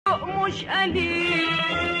مش قليل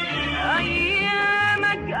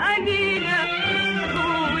أيامك قليلة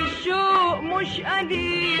والشوق مش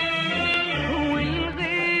قليل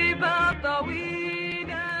والغيبة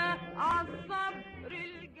طويلة عالصبر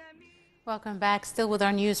الجميل. Welcome back. Still with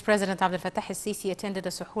our news, President Abdel Fattah al-Sisi attended a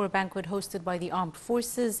suhoor banquet hosted by the armed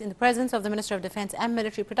forces in the presence of the Minister of Defense and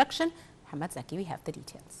Military Production, Mohammad Zaki. We have the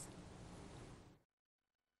details.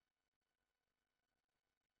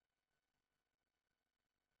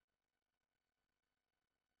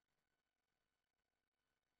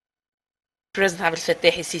 President Abdel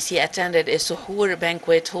Fattah al-Sisi attended a suhoor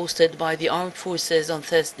banquet hosted by the armed forces on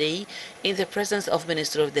Thursday in the presence of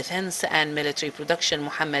Minister of Defense and Military Production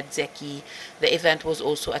Mohammad Zaki. The event was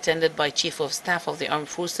also attended by Chief of Staff of the Armed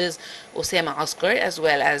Forces Osama Askar, as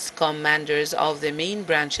well as commanders of the main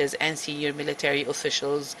branches and senior military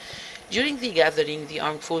officials. During the gathering, the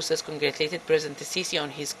armed forces congratulated President al-Sisi on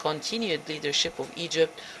his continued leadership of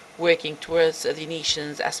Egypt, working towards the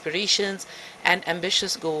nation's aspirations and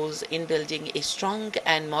ambitious goals in building a strong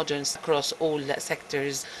and modern across all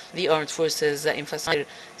sectors. The armed forces emphasized their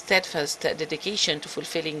steadfast dedication to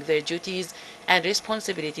fulfilling their duties and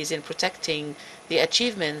responsibilities in protecting the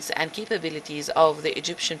achievements and capabilities of the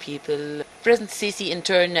Egyptian people. President Sisi in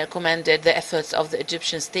turn commended the efforts of the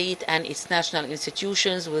Egyptian state and its national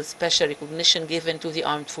institutions, with special recognition given to the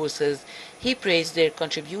armed forces. He praised their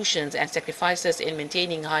contributions and sacrifices in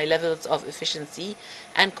maintaining high levels of efficiency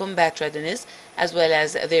and combat readiness, as well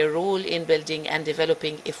as their role in building and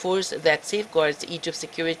developing a force that safeguards Egypt's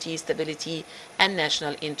security, stability, and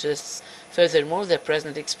national interests. Furthermore, the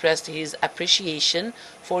President expressed his appreciation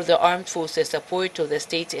for the armed forces' support to the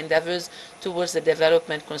state's endeavors towards the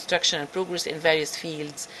development, construction, and progress in various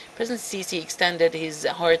fields. President Sisi extended his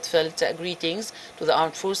heartfelt greetings to the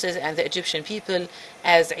armed forces and the Egyptian people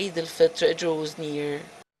as Eid al-Fitr draws near.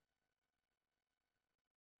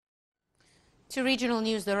 To regional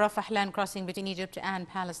news, the Rafah land crossing between Egypt and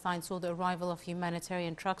Palestine saw the arrival of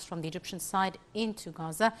humanitarian trucks from the Egyptian side into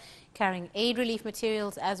Gaza, carrying aid relief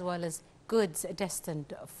materials as well as goods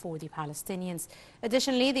destined for the Palestinians.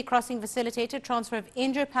 Additionally, the crossing facilitated transfer of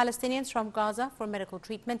injured Palestinians from Gaza for medical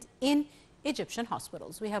treatment in Egyptian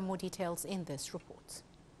hospitals. We have more details in this report.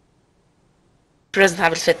 President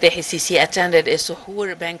Abdel Fattah al-Sisi attended a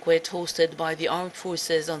suhoor banquet hosted by the armed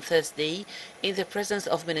forces on Thursday in the presence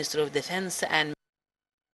of Minister of Defense and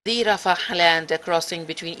the Rafah land crossing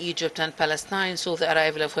between Egypt and Palestine saw the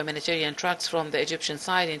arrival of humanitarian trucks from the Egyptian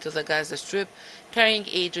side into the Gaza Strip, carrying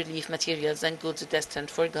aid relief materials and goods destined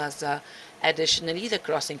for Gaza. Additionally, the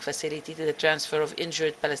crossing facilitated the transfer of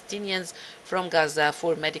injured Palestinians from Gaza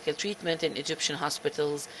for medical treatment in Egyptian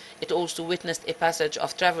hospitals. It also witnessed a passage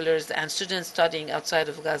of travelers and students studying outside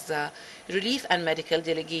of Gaza. Relief and medical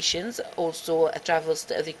delegations also traversed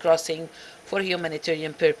the crossing for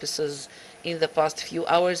humanitarian purposes. In the past few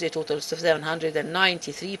hours, a total of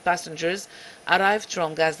 793 passengers arrived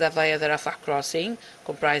from Gaza via the Rafah crossing,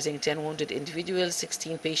 comprising 10 wounded individuals,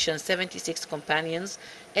 16 patients, 76 companions,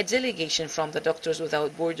 a delegation from the Doctors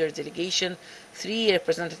Without Borders delegation, 3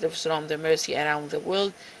 representatives from the Mercy Around the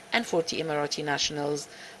World, and 40 Emirati nationals.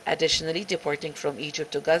 Additionally, departing from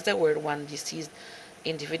Egypt to Gaza were 1 deceased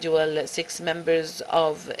individual, 6 members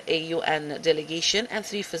of a UN delegation, and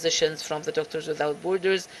 3 physicians from the Doctors Without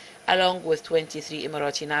Borders, along with 23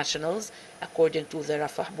 Emirati nationals, according to the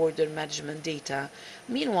Rafah border management data.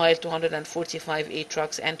 Meanwhile, 245 aid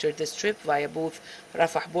trucks entered the strip via both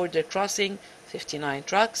Rafah border crossing, 59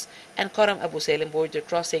 trucks, and Karam Abu Salim border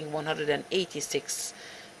crossing, 186.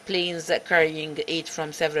 Planes carrying aid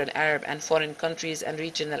from several Arab and foreign countries and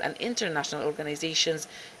regional and international organizations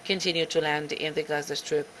continue to land in the Gaza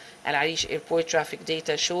Strip. Al Arish airport traffic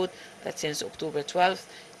data showed that since October 12th,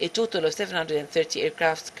 a total of 730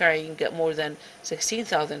 aircrafts carrying more than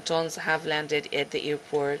 16,000 tons have landed at the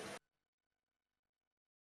airport.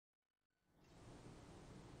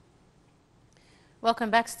 Welcome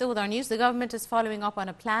back. Still with our news, the government is following up on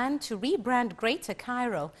a plan to rebrand Greater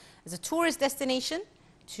Cairo as a tourist destination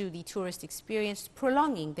to the tourist experience,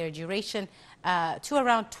 prolonging their duration to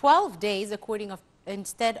around 12 days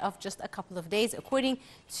instead of just a couple of days, according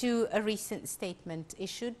to a recent statement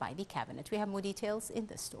issued by the cabinet. We have more details in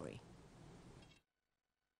this story.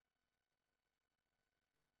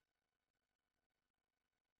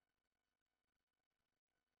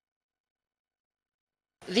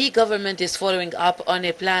 The government is following up on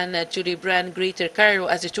a plan to rebrand Greater Cairo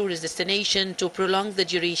as a tourist destination to prolong the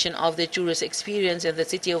duration of the tourist experience in the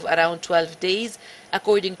city of around 12 days,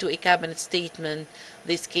 according to a cabinet statement.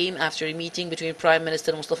 This came after a meeting between Prime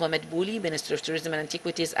Minister Mustafa Madbouli, Minister of Tourism and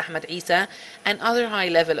Antiquities Ahmed Isa, and other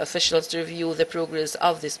high-level officials to review the progress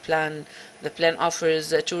of this plan. The plan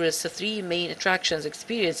offers tourists three main attractions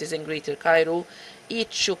experiences in Greater Cairo,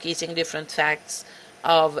 each showcasing different facts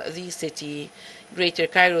of the city. Greater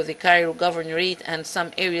Cairo, the Cairo Governorate, and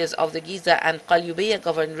some areas of the Giza and Qalyubiyya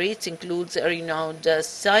governorates includes renowned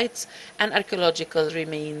sites and archaeological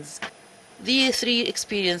remains. The three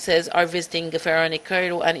experiences are visiting Pharaonic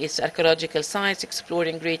Cairo and its archaeological sites,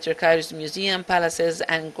 exploring Greater Cairo's museum, palaces,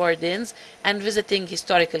 and gardens, and visiting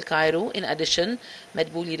historical Cairo. In addition,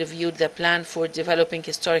 Madbouli reviewed the plan for developing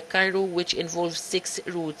historic Cairo, which involves 6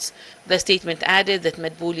 routes. The statement added that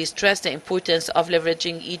Madbouli stressed the importance of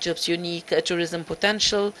leveraging Egypt's unique tourism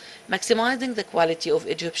potential, maximizing the quality of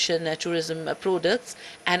Egyptian tourism products,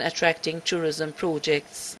 and attracting tourism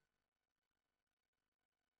projects.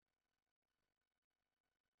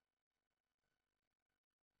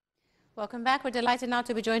 Welcome back. We're delighted now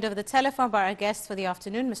to be joined over the telephone by our guest for the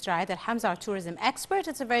afternoon, Mr. Aidel Hamza, our tourism expert.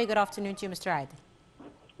 It's a very good afternoon to you, Mr. Aidel.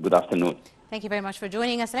 Good afternoon. Thank you very much for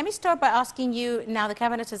joining us. Let me start by asking you, now the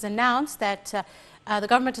Cabinet has announced that the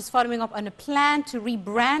government is following up on a plan to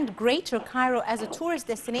rebrand Greater Cairo as a tourist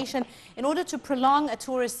destination in order to prolong a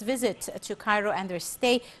tourist visit to Cairo and their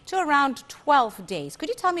stay to around 12 days. Could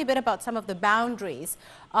you tell me a bit about some of the boundaries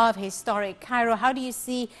of historic Cairo? How do you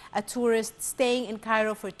see a tourist staying in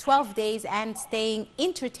Cairo for 12 days and staying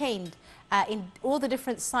entertained in all the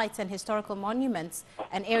different sites and historical monuments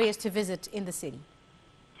and areas to visit in the city?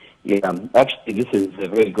 Yeah, actually, this is a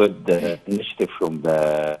very good initiative from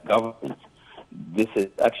the government. This is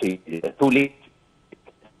actually too late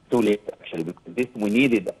actually, because we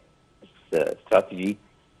needed this strategy,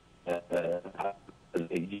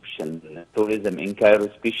 Egyptian tourism in Cairo,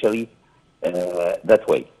 especially that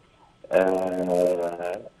way.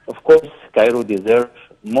 Of course, Cairo deserves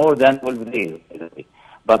more than 12 days,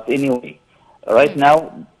 but anyway, right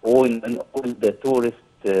now, all the tourist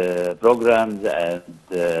programs and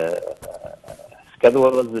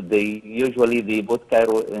schedules, they put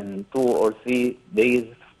Cairo in 2 or 3 days,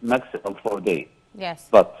 maximum 4 days. Yes.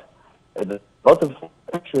 But a lot of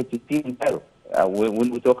actually to see in Cairo.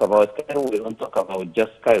 When we talk about Cairo, we don't talk about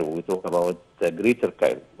just Cairo. We talk about Greater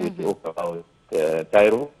Cairo. We talk about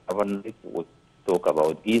Cairo, we talk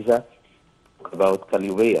about Giza, we talk about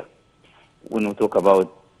Qalyubiyya. When we talk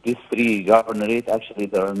about these 3 governorates, actually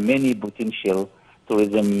there are many potential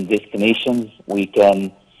tourism destinations we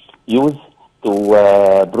can use to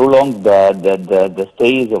prolong the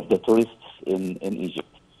stays of the tourists in Egypt.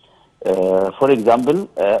 For example,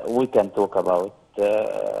 we can talk about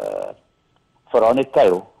Pharaonic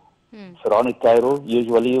Cairo. Pharaonic Cairo,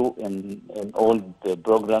 usually in all the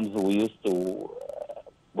programs we used to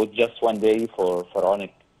put just 1 day for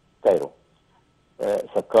Pharaonic Cairo.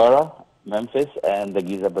 Saqqara, Memphis, and the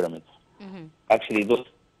Giza pyramids. Actually, those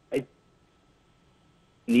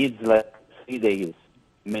needs like 3 days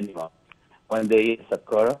minimum. 1 day in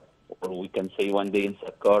Saqqara, or we can say 1 day in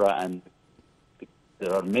Saqqara, and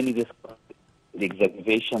there are many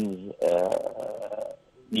excavations,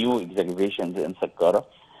 new excavations in Saqqara.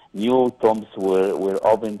 New tombs were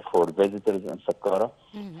opened for visitors in Saqqara.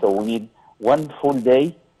 So we need 1 full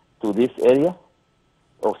day to this area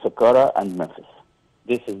of Saqqara and Memphis.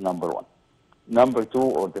 This is number 1. Number 2,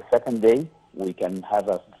 or the second day, we can have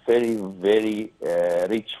a very, very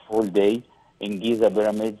rich full day in Giza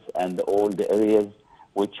pyramids and all the areas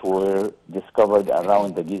which were discovered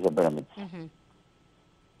around the Giza pyramids.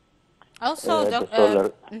 Also,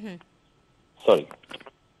 sorry.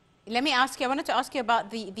 Let me ask you, I wanted to ask you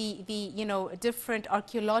about the different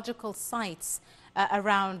archaeological sites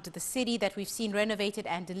around the city that we've seen renovated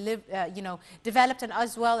and developed, and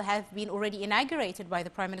as well have been already inaugurated by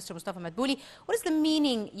the Prime Minister Mustafa Madbouli. What is the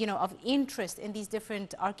meaning, of interest in these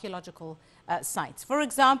different archaeological sites? For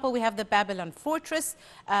example, we have the Babylon Fortress,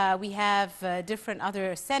 we have different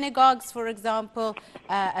other synagogues, for example,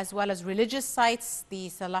 as well as religious sites, the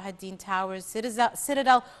Salahuddin Towers,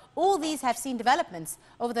 Citadel. All these have seen developments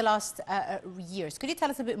over the last years. Could you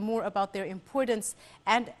tell us a bit more about their importance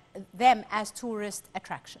and them as tourist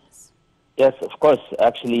attractions? Yes, of course.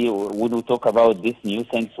 Actually, when we talk about these new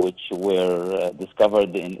things which were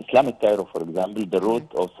discovered in Islamic Cairo, for example, the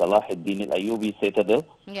route of Salahuddin al-Ayyubi Citadel.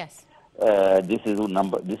 Yes. This is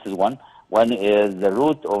one. One is the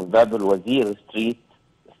route of Bab al-Wazir Street,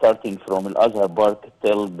 starting from Al-Azhar Park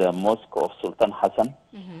till the Mosque of Sultan Hassan.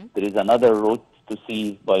 There is another route to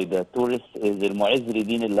see by the tourists is Al Mu'izz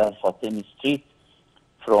Din Allah Al Fatimi Street,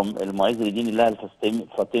 from Al Mu'izz Din Allah Al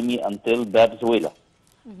Fatimi until Bab Zuela.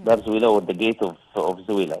 Bab Zuela, or the gate of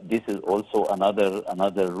Zuela. This is also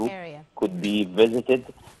another route Area. could be visited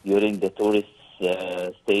during the tourists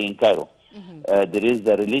stay in Cairo. There is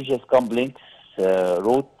the religious complex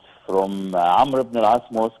route from Amr ibn al-As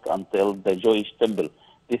Mosque until the Jewish temple.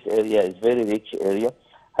 This area is very rich area,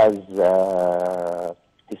 has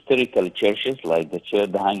historical churches like the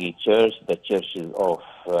Hanging Church, the churches of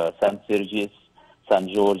St. Sergius, St.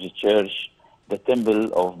 George Church, the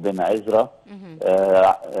temple of Ben Ezra,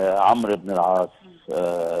 Amr ibn al-As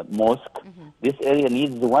Mosque. This area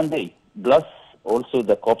needs 1 day, plus also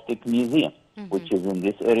the Coptic Museum, which is in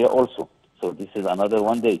this area also. So this is another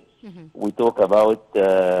 1 day. We talk about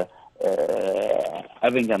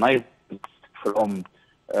having a night from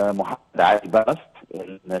Muhammad Ali Palace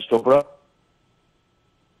in Shobra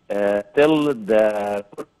till the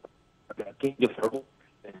King Farouk.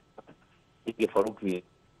 King Farouk,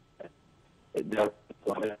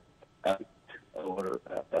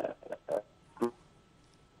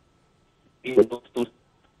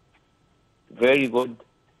 very good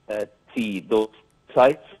see those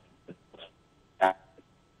sites.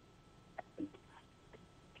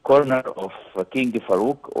 Corner of King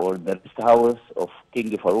Farouk, or the rest house of King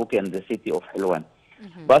Farouk in the city of Helwan,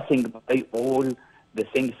 passing by all the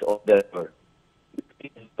things of the earth.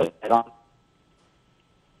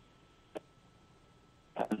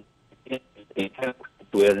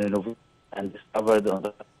 Were renovated and discovered on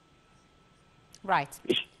the Right.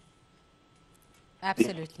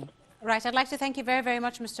 Absolutely. Right. I'd like to thank you very, very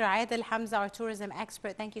much, Mr. Aed Al Hamza, our tourism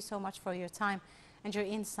expert. Thank you so much for your time and your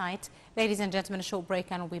insight. Ladies and gentlemen, a short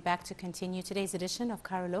break and we'll be back to continue today's edition of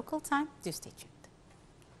Cairo Local Time. Do stay tuned.